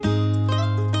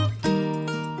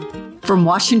From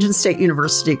Washington State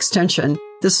University Extension,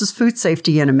 this is Food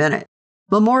Safety in a Minute.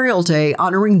 Memorial Day,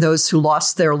 honoring those who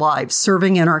lost their lives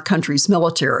serving in our country's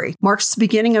military, marks the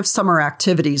beginning of summer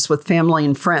activities with family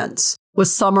and friends. With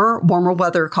summer, warmer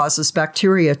weather causes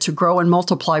bacteria to grow and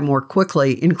multiply more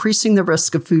quickly, increasing the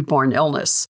risk of foodborne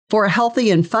illness. For a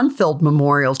healthy and fun-filled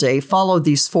Memorial Day, follow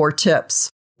these 4 tips.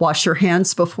 Wash your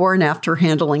hands before and after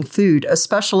handling food,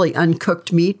 especially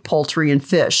uncooked meat, poultry, and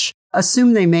fish.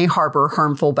 Assume they may harbor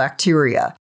harmful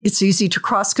bacteria. It's easy to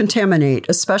cross-contaminate,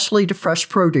 especially to fresh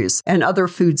produce and other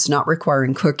foods not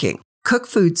requiring cooking. Cook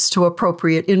foods to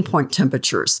appropriate in-point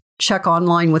temperatures. Check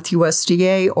online with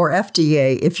USDA or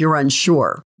FDA if you're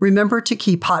unsure. Remember to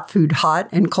keep hot food hot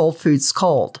and cold foods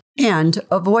cold. And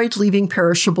avoid leaving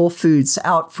perishable foods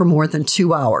out for more than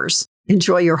 2 hours.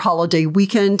 Enjoy your holiday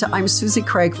weekend. I'm Susie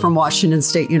Craig from Washington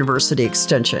State University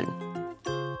Extension.